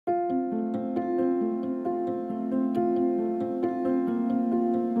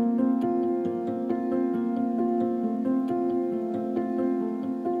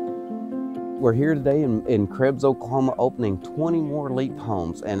We're here today in Krebs, Oklahoma, opening 20 more LEAP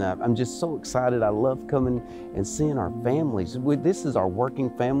homes, and I'm just so excited. I love coming and seeing our families. This is our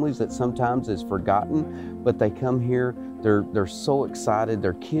working families that sometimes is forgotten, but they come here, they're so excited,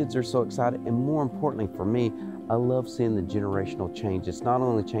 their kids are so excited, and more importantly for me, I love seeing the generational change. It's not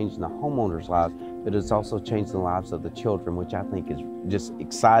only changing the homeowners' lives, but it's also changing the lives of the children, which I think is just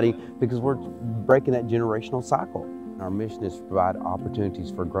exciting because we're breaking that generational cycle. Our mission is to provide opportunities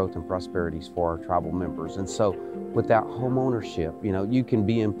for growth and prosperities for our tribal members. And so without home ownership, you can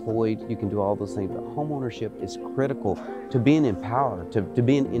be employed, you can do all those things, but home ownership is critical to being empowered, to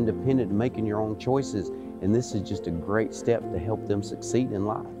being independent and making your own choices. And this is just a great step to help them succeed in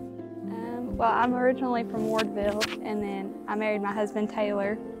life. Well, I'm originally from Wardville, and then I married my husband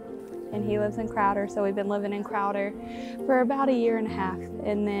Taylor, and he lives in Crowder, so we've been living in Crowder for about a year and a half.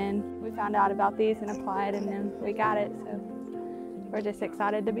 And then we found out about these and applied, and then we got it, so we're just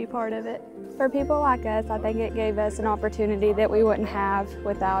excited to be part of it. For people like us, I think it gave us an opportunity that we wouldn't have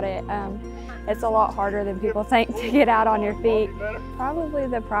without it. It's a lot harder than people think to get out on your feet. Probably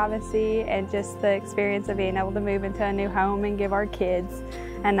the privacy and just the experience of being able to move into a new home and give our kids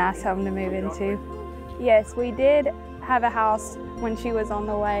a nice home to move into. Yes, we did have a house when she was on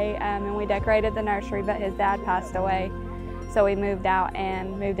the way, and we decorated the nursery, but his dad passed away. So we moved out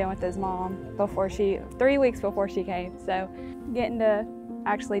and moved in with his mom 3 weeks before she came. So getting to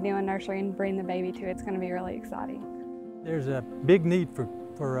actually do a nursery and bring the baby to it's going to be really exciting. There's a big need for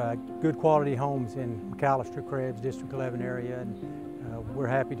good quality homes in McAllister, Krebs, District 11 area, and we're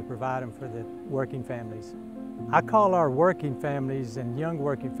happy to provide them for the working families. I call our working families and young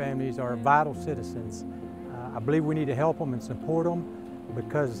working families our vital citizens. I believe we need to help them and support them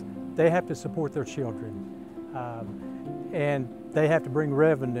because they have to support their children. And they have to bring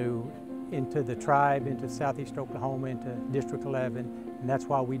revenue into the tribe, into Southeast Oklahoma, into District 11, and that's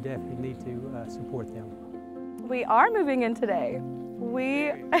why we definitely need to support them. We are moving in today.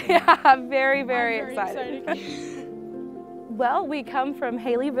 Yeah, very, very excited. Well, we come from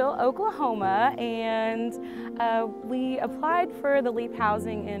Haleyville, Oklahoma, and we applied for the LEAP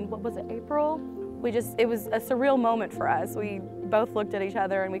housing in, what was it, April? It was a surreal moment for us. We both looked at each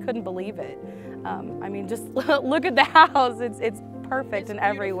other and we couldn't believe it. I mean, just look at the house. It's perfect in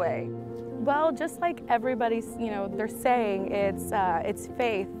every way. Well, just like everybody's, they're saying, it's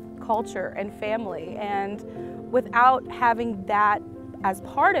faith, culture, and family. And without having that as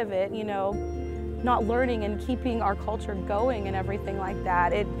part of it, not learning and keeping our culture going and everything like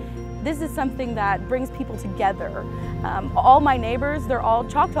that, this is something that brings people together. All my neighbors, they're all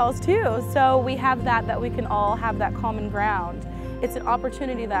Choctaws too, so we have that we can all have that common ground. It's an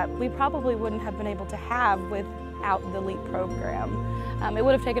opportunity that we probably wouldn't have been able to have without the LEAP program. It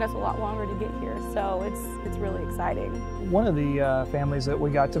would have taken us a lot longer to get here, so it's really exciting. One of the families that we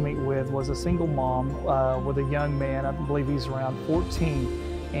got to meet with was a single mom with a young man. I believe he's around 14.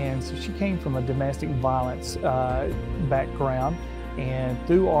 And so she came from a domestic violence background, and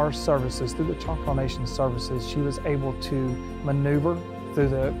through our services, through the Choctaw Nation services, she was able to maneuver through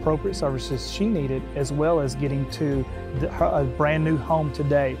the appropriate services she needed, as well as getting to a brand new home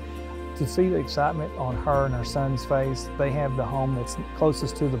today. To see the excitement on her and her son's face, they have the home that's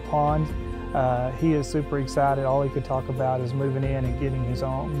closest to the pond. He is super excited. All he could talk about is moving in and getting his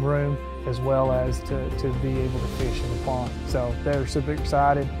own room, as well as to be able to fish in the pond. So they're super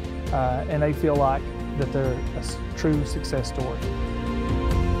excited, and they feel like that they're a true success story.